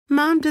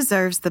Mom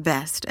deserves the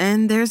best,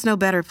 and there's no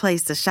better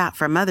place to shop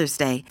for Mother's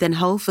Day than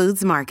Whole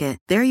Foods Market.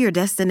 They're your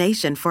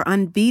destination for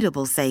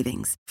unbeatable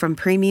savings, from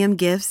premium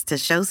gifts to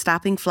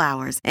show-stopping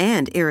flowers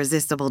and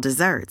irresistible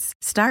desserts.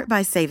 Start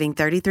by saving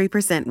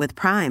 33% with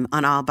Prime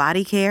on all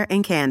body care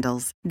and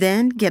candles.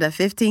 Then get a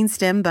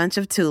 15-stem bunch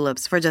of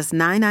tulips for just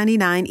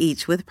 $9.99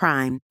 each with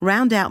Prime.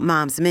 Round out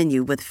Mom's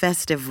menu with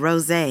festive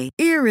rosé,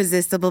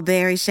 irresistible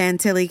berry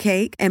chantilly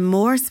cake, and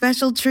more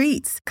special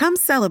treats. Come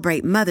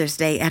celebrate Mother's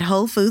Day at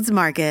Whole Foods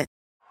Market.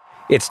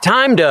 It's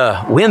time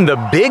to win the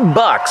big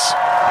bucks.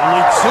 Only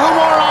 2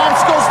 more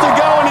obstacles to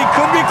go, and he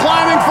could be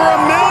climbing for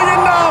 $1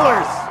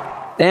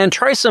 million. And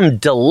try some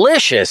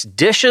delicious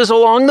dishes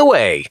along the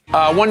way.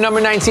 One number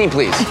 19,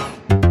 please.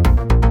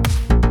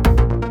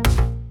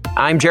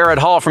 I'm Jared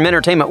Hall from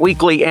Entertainment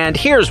Weekly, and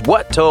here's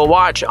what to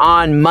watch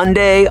on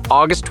Monday,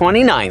 August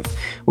 29th.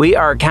 We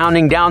are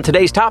counting down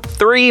today's top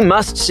 3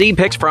 must-see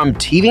picks from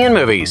TV and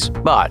movies.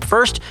 But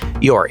first,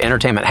 your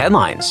entertainment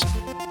headlines.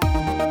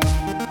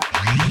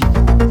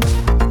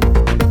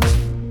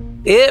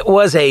 It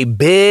was a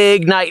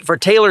big night for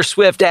Taylor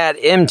Swift at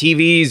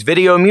MTV's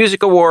Video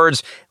Music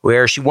Awards,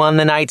 where she won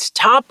the night's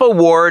top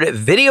award,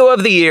 Video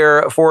of the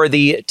Year, for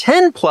the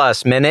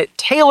 10-plus minute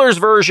Taylor's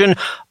version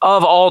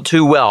of All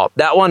Too Well.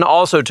 That one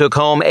also took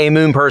home a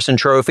Moonperson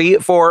trophy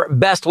for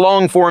Best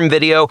Long-Form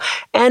Video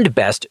and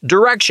Best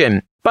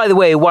Direction. By the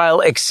way, while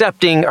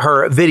accepting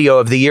her Video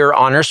of the Year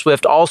honor,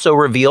 Swift also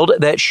revealed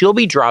that she'll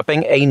be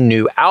dropping a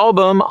new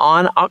album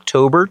on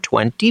October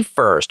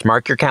 21st.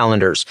 Mark your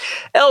calendars.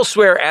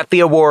 Elsewhere at the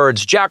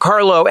awards, Jack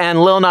Harlow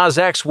and Lil Nas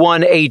X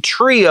won a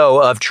trio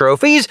of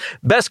trophies: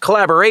 Best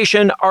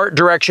Collaboration, Art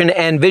Direction,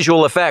 and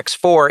Visual Effects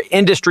for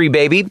Industry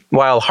Baby,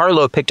 while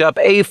Harlow picked up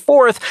a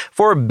 4th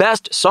for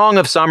Best Song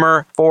of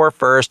Summer for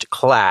First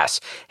Class.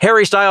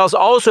 Harry Styles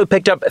also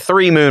picked up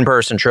 3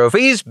 Moonperson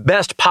trophies: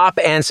 Best Pop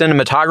and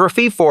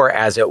Cinematography for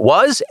As It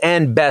Was,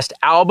 and Best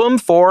Album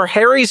for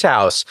Harry's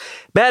House.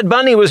 Bad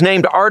Bunny was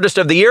named Artist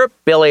of the Year.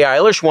 Billie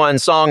Eilish won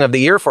Song of the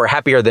Year for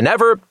Happier Than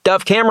Ever.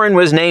 Dove Cameron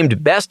was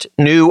named Best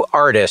New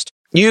Artist.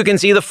 You can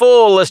see the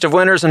full list of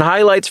winners and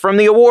highlights from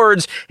the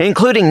awards,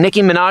 including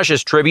Nicki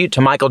Minaj's tribute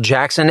to Michael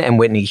Jackson and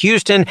Whitney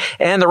Houston,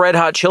 and the Red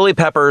Hot Chili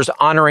Peppers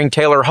honoring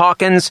Taylor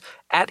Hawkins,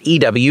 at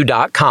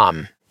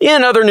EW.com.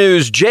 In other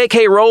news,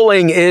 J.K.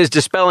 Rowling is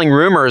dispelling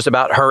rumors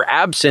about her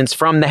absence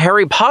from the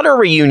Harry Potter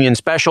reunion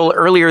special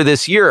earlier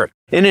this year.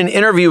 In an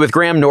interview with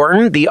Graham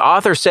Norton, the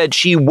author said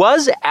she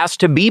was asked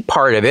to be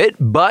part of it,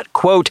 but,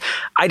 quote,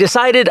 "I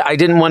decided I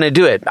didn't want to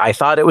do it. I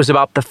thought it was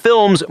about the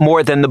films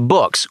more than the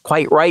books,"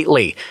 quite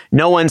rightly.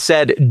 No one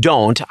said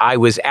don't. I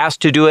was asked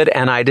to do it,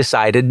 and I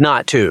decided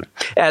not to.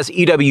 As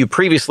EW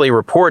previously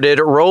reported,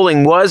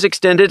 Rowling was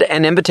extended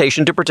an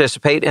invitation to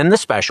participate in the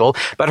special,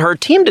 but her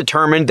team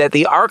determined that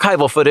the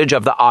archival footage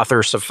of the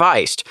author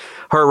sufficed.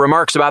 Her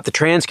remarks about the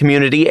trans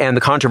community and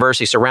the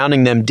controversy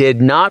surrounding them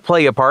did not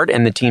play a part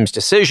in the team's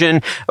decision,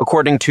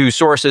 according to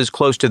sources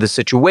close to the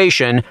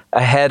situation,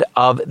 ahead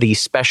of the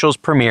special's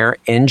premiere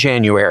in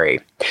January.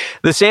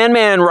 The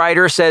Sandman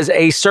writer says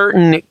a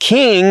certain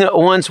king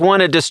once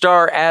wanted to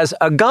star as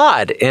a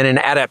god in an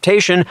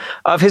adaptation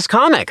of his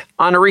comic.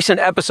 On a recent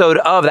episode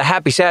of the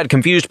Happy, Sad,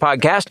 Confused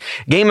podcast,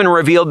 Gaiman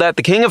revealed that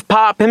the king of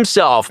pop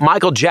himself,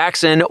 Michael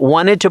Jackson,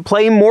 wanted to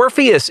play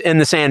Morpheus in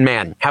The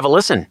Sandman. Have a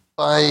listen.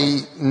 By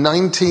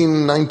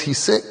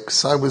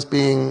 1996, I was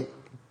being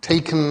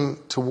taken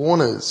to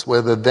Warner's,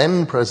 where the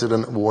then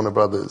president of Warner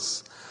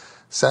Brothers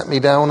sat me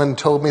down and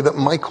told me that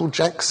Michael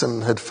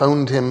Jackson had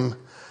phoned him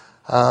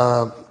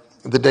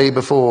the day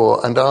before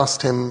and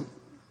asked him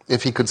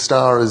if he could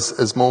star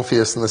as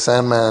Morpheus in The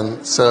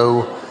Sandman.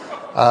 So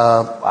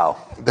wow,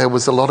 there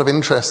was a lot of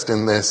interest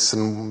in this,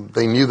 and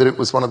they knew that it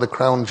was one of the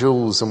crown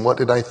jewels, and what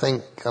did I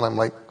think? And I'm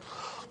like,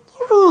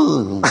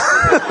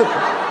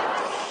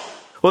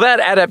 Well,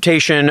 that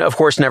adaptation, of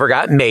course, never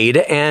got made,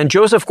 and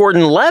Joseph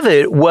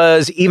Gordon-Levitt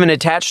was even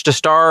attached to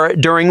star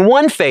during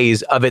one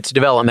phase of its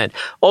development.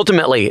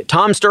 Ultimately,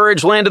 Tom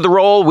Sturridge landed the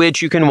role,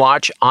 which you can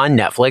watch on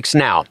Netflix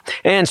now.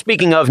 And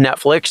speaking of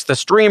Netflix, the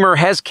streamer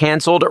has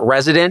canceled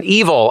Resident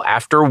Evil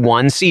after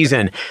 1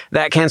 season.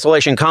 That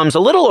cancellation comes a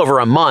little over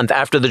a month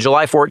after the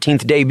July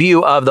 14th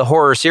debut of the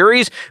horror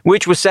series,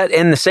 which was set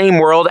in the same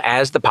world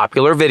as the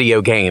popular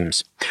video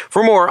games.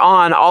 For more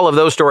on all of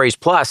those stories,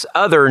 plus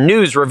other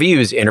news,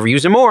 reviews,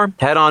 interviews, and more,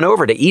 head on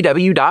over to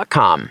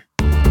EW.com.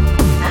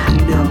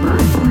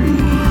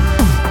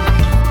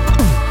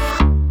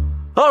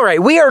 All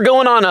right, we are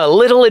going on a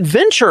little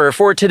adventure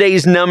for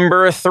today's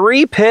number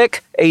 3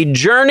 pick, a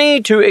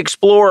journey to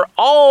explore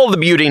all the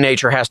beauty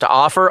nature has to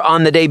offer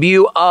on the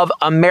debut of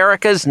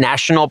America's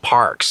National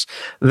Parks.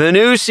 The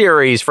new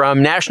series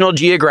from National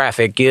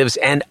Geographic gives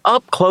an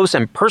up-close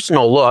and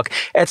personal look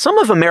at some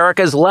of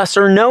America's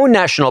lesser-known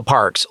national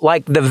parks,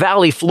 like the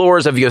valley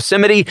floors of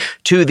Yosemite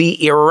to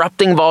the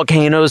erupting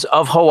volcanoes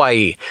of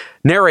Hawaii.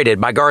 Narrated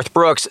by Garth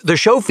Brooks, the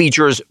show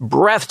features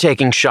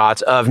breathtaking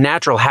shots of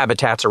natural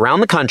habitats around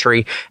the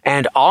country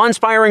and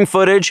awe-inspiring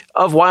footage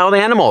of wild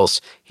animals.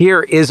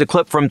 Here is a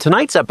clip from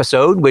tonight's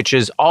episode, which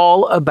is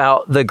all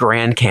about the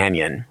Grand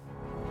Canyon.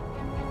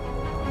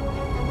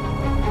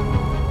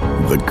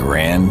 The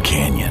Grand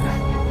Canyon.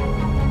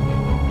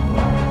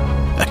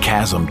 A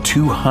chasm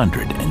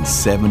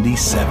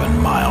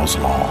 277 miles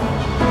long.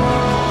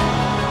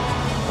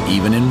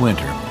 Even in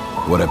winter,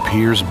 what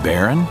appears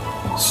barren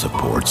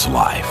supports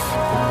life.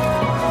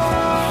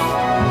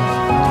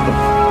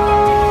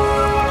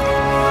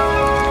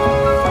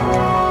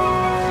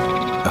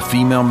 A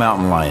female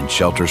mountain lion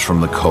shelters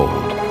from the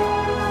cold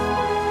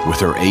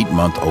with her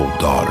 8-month-old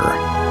daughter.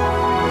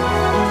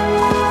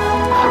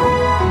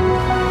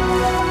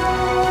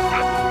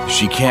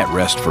 She can't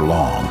rest for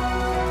long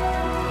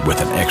with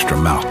an extra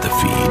mouth to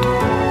feed.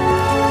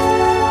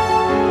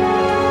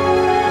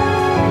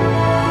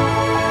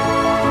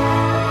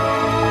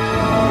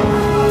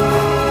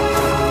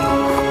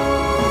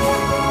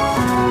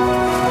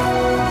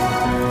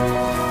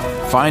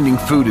 Finding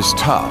food is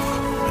tough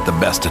at the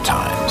best of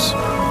times,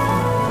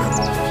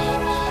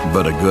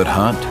 but a good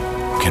hunt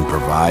can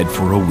provide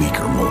for a week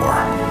or more.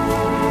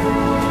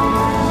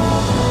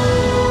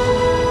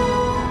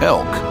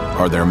 Elk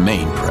are their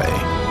main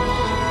prey.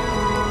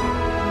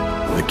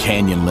 The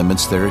canyon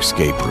limits their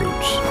escape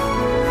routes.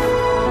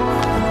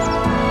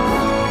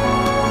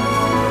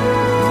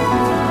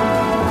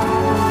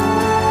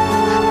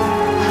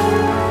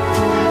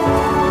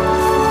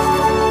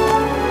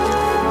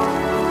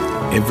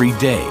 Every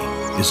day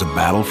is a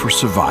battle for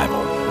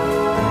survival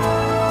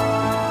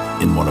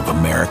in one of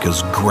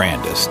America's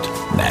grandest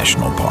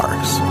national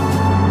parks.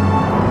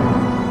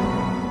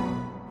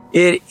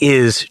 It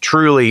is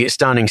truly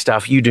stunning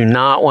stuff. You do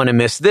not want to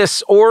miss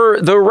this or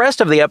the rest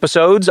of the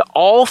episodes,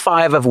 all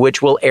 5 of which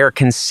will air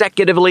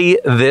consecutively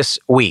this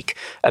week.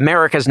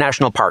 America's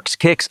National Parks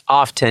kicks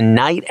off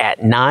tonight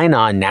at 9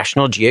 on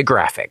National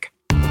Geographic.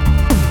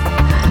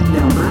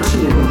 Number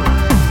 2.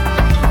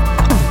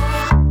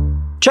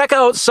 Check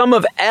out some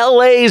of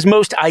LA's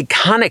most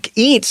iconic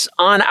eats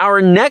on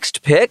our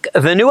next pick,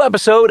 the new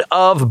episode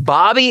of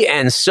Bobby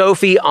and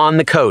Sophie on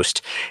the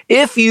Coast.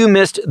 If you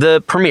missed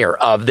the premiere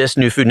of this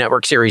new Food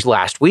Network series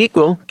last week,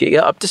 we'll get you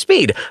up to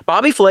speed.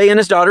 Bobby Flay and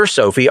his daughter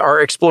Sophie are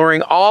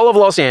exploring all of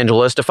Los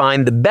Angeles to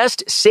find the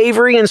best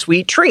savory and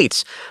sweet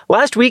treats.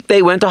 Last week,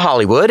 they went to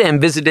Hollywood and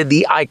visited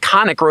the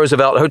iconic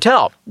Roosevelt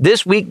Hotel.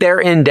 This week,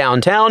 they're in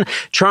downtown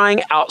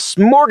trying out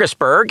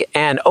Smorgasburg,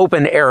 an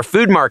open-air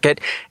food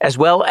market, as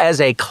well as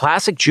a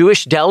classic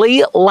Jewish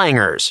deli,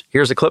 Langer's.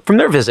 Here's a clip from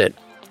their visit.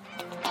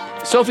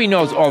 Sophie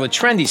knows all the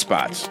trendy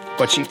spots,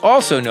 but she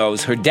also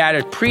knows her dad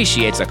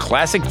appreciates a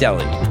classic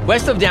deli.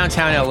 West of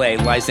downtown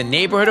LA lies the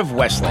neighborhood of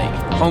Westlake,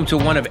 home to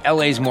one of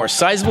LA's more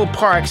sizable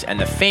parks and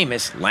the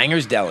famous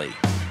Langer's Deli.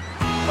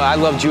 I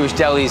love Jewish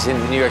delis in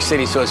New York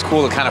City, so it's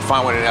cool to kind of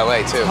find one in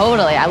LA too.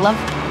 Totally. I love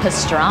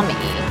pastrami.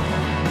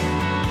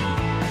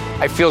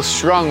 I feel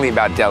strongly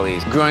about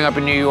delis. Growing up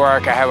in New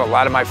York, I have a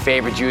lot of my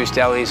favorite Jewish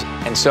delis,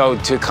 and so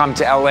to come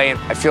to LA,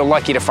 I feel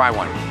lucky to find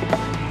one.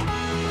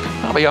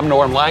 Bobby, I'm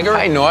Norm Langer.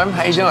 Hi, Norm.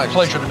 How you doing?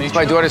 Pleasure to meet you.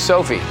 My daughter,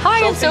 Sophie.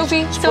 Hi, I'm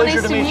Sophie. So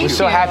nice to meet you. We're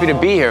so happy to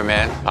be here,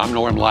 man. I'm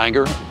Norm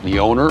Langer, the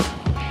owner.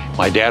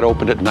 My dad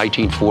opened it in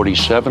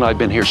 1947. I've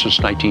been here since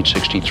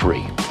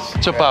 1963.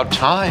 It's about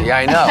time. Yeah,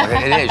 I know.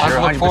 It is. You're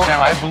 100% right.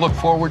 I've looked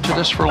forward to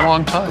this for a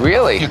long time.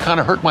 Really? You kind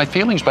of hurt my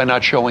feelings by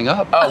not showing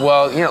up. Oh,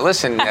 well,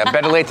 listen,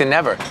 better late than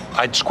never.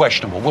 It's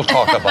questionable. We'll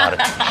talk about it.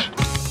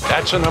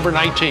 That's a number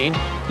 19.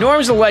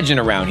 Norm's a legend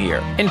around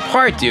here, in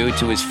part due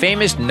to his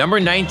famous number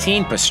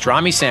 19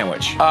 pastrami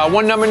sandwich.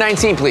 One number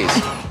 19, please.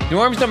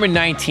 Norm's number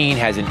 19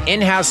 has an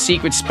in-house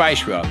secret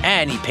spice rub,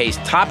 and he pays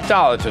top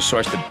dollar to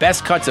source the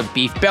best cuts of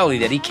beef belly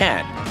that he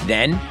can.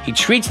 Then, he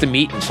treats the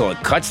meat until it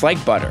cuts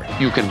like butter.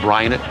 You can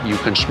brine it, you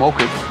can smoke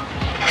it,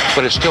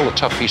 but it's still a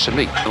tough piece of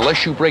meat.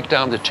 Unless you break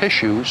down the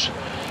tissues,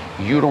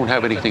 you don't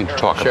have anything to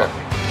talk about.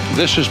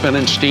 This has been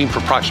in steam for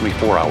approximately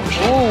 4 hours.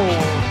 Ooh.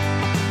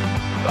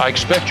 I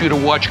expect you to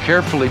watch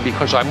carefully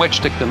because I might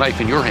stick the knife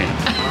in your hand.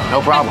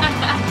 No problem.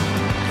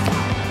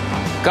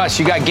 Gus,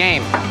 you got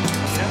game.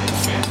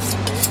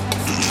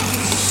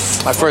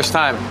 My first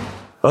time.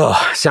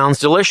 Oh, sounds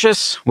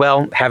delicious.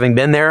 Well, having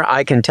been there,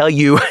 I can tell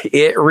you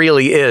it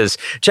really is.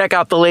 Check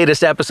out the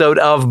latest episode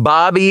of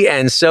Bobby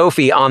and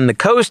Sophie on the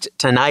Coast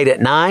tonight at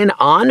 9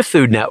 on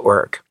Food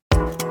Network.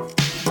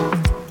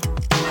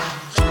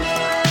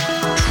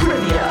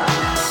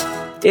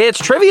 It's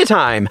trivia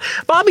time.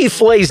 Bobby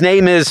Flay's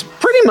name is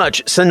pretty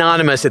much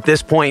synonymous at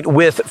this point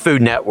with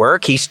Food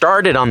Network. He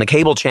started on the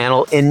cable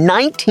channel in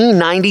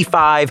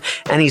 1995,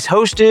 and he's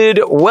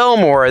hosted well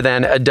more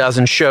than a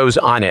dozen shows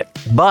on it.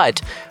 But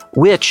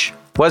which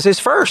was his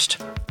first?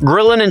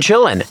 Grillin' and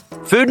Chillin',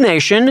 Food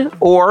Nation,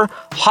 or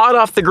Hot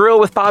Off the Grill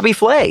with Bobby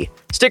Flay?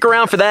 Stick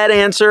around for that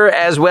answer,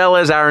 as well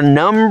as our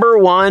number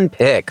 1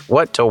 pick.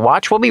 What to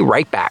watch? We'll be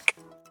right back.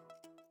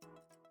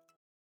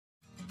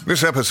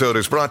 This episode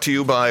is brought to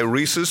you by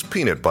Reese's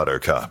Peanut Butter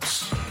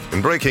Cups.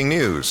 In breaking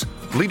news,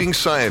 leading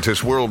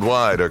scientists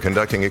worldwide are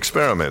conducting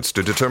experiments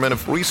to determine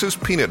if Reese's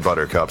Peanut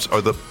Butter Cups are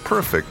the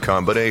perfect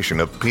combination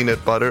of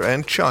peanut butter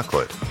and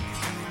chocolate.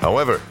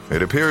 However,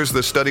 it appears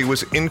the study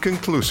was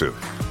inconclusive,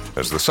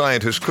 as the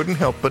scientists couldn't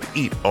help but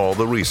eat all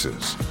the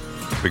Reese's.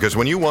 Because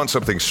when you want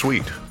something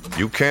sweet,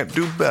 you can't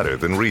do better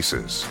than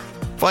Reese's.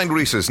 Find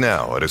Reese's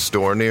now at a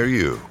store near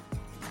you.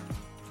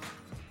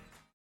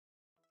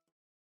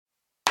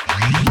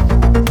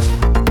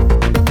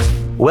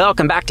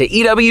 Welcome back to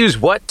EW's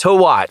What to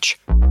Watch.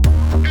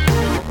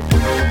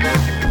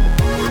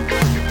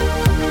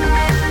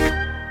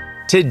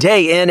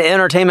 Today in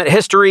entertainment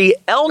history,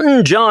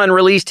 Elton John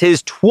released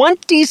his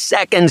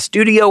 22nd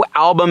studio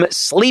album,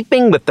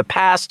 Sleeping with the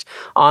Past,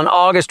 on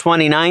August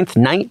 29th,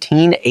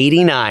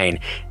 1989.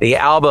 The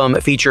album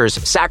features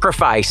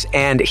Sacrifice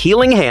and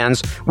Healing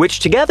Hands, which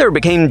together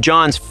became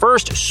John's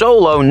first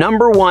solo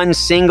 #1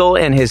 single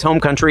in his home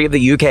country of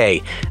the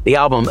UK. The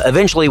album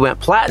eventually went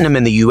platinum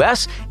in the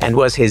US and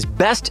was his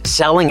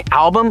best-selling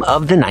album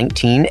of the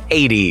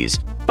 1980s.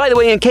 By the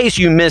way, in case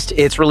you missed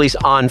its release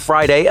on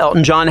Friday,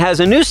 Elton John has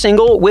a new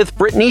single with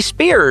Britney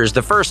Spears,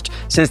 the first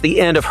since the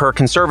end of her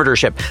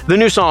conservatorship. The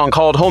new song,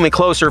 called Hold Me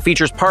Closer,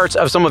 features parts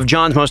of some of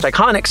John's most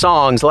iconic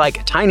songs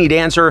like Tiny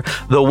Dancer,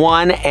 The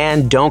One,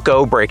 and Don't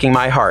Go Breaking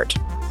My Heart.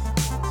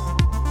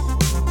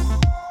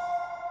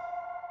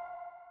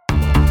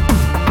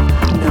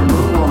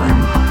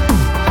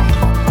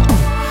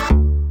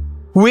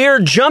 We're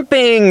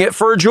jumping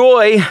for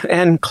joy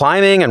and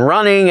climbing and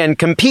running and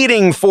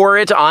competing for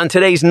it on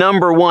today's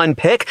 #1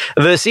 pick,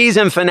 the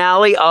season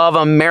finale of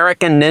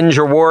American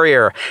Ninja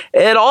Warrior.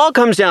 It all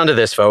comes down to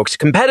this, folks.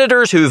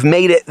 Competitors who've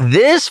made it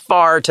this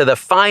far to the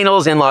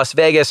finals in Las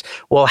Vegas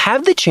will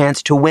have the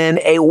chance to win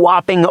a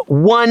whopping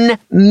 $1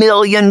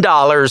 million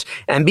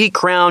and be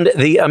crowned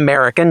the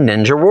American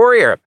Ninja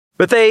Warrior.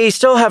 But they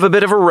still have a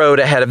bit of a road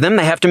ahead of them.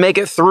 They have to make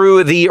it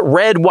through the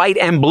red, white,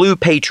 and blue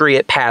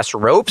Patriot Pass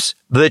ropes,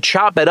 the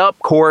Chop It Up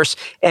course,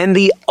 and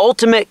the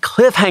ultimate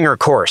cliffhanger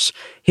course.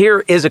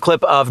 Here is a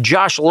clip of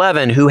Josh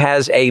Levin, who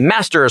has a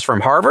master's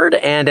from Harvard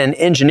and an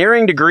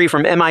engineering degree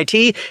from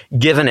MIT,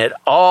 giving it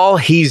all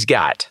he's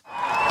got.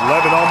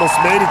 Levin almost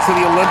made it to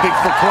the Olympics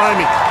for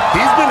climbing.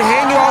 He's been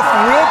hanging off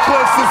real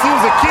cliffs since he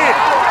was a kid.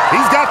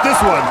 He's got this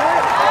one.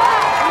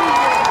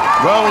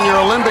 Well, when your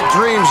Olympic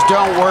dreams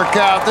don't work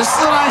out, this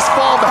is a nice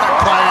fallback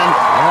plan.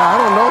 I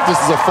don't know if this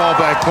is a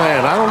fallback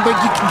plan. I don't think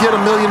you can get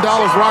 $1 million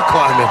rock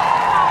climbing.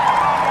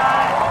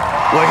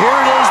 Well, here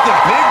it is, the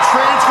big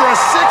transfer, a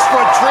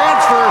 6-foot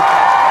transfer.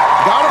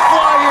 Gotta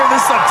fly here.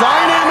 This is a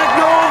dynamic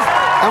move.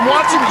 And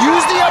watch him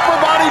use the upper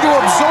body to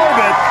absorb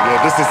it.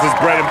 Yeah, this is his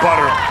bread and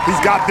butter. He's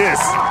got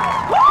this.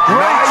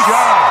 Nice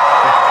job.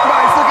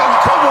 Nice. Look at him.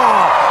 Come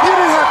on. You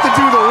didn't have to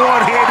do the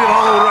one-handed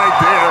hold right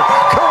there.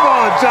 Come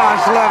on,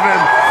 Josh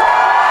Levin.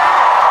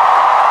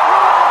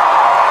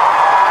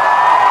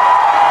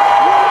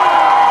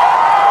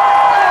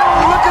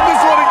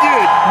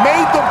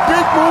 Made the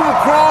big move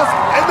across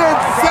and then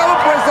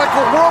celebrates like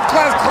a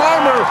world-class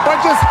climber by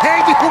just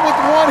hanging with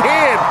one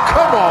hand.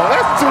 Come on,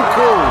 that's too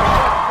cool.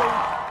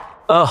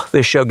 Oh,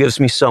 this show gives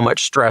me so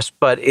much stress,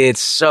 but it's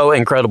so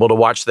incredible to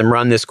watch them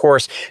run this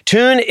course.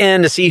 Tune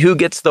in to see who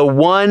gets the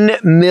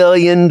 $1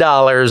 million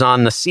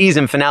on the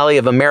season finale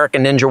of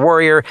American Ninja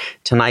Warrior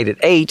tonight at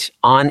 8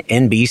 on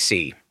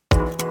NBC.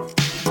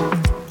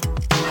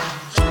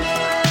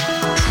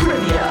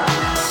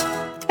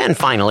 And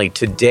finally,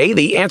 today,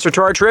 the answer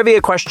to our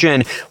trivia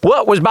question.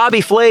 What was Bobby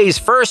Flay's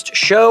first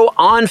show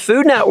on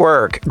Food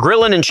Network?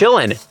 Grillin' and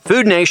Chillin',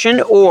 Food Nation,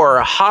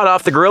 or Hot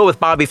Off the Grill with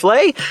Bobby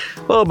Flay?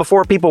 Well,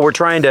 before people were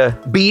trying to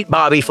beat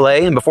Bobby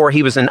Flay and before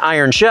he was an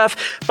Iron Chef,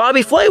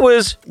 Bobby Flay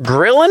was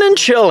Grillin' and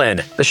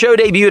Chillin'. The show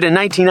debuted in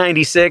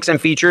 1996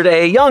 and featured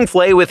a young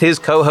Flay with his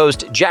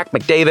co-host Jack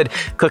McDavid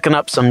cooking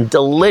up some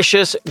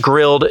delicious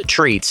grilled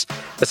treats.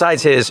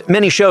 Besides his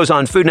many shows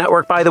on Food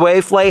Network, by the way,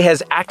 Flay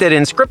has acted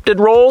in scripted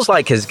roles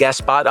like his guest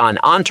spot on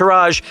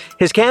Entourage,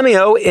 his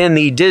cameo in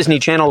the Disney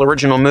Channel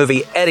original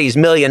movie Eddie's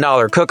 $1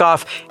 Million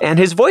Cook-Off, and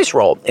his voice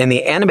role in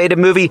the animated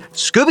movie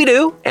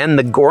Scooby-Doo and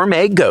the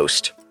Gourmet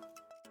Ghost.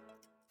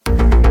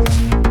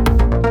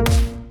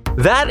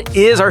 That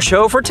is our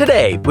show for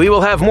today. We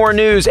will have more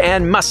news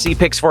and must-see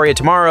picks for you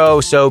tomorrow,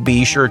 so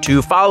be sure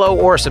to follow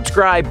or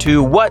subscribe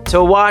to What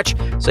to Watch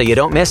so you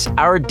don't miss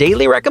our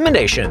daily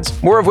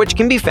recommendations, more of which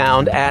can be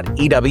found at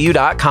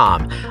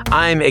EW.com.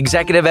 I'm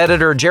Executive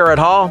Editor Jared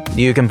Hall.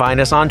 You can find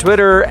us on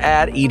Twitter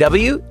at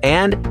EW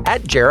and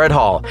at Jared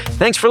Hall.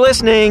 Thanks for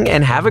listening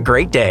and have a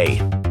great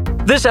day.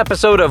 This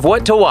episode of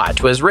What to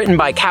Watch was written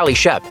by Callie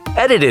Shep,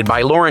 edited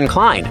by Lauren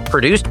Klein,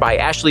 produced by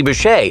Ashley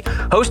Boucher,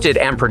 hosted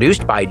and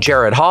produced by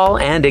Jared Hall,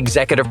 and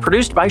executive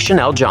produced by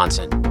Chanel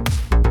Johnson.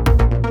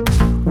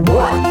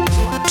 What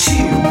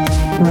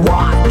to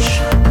Watch.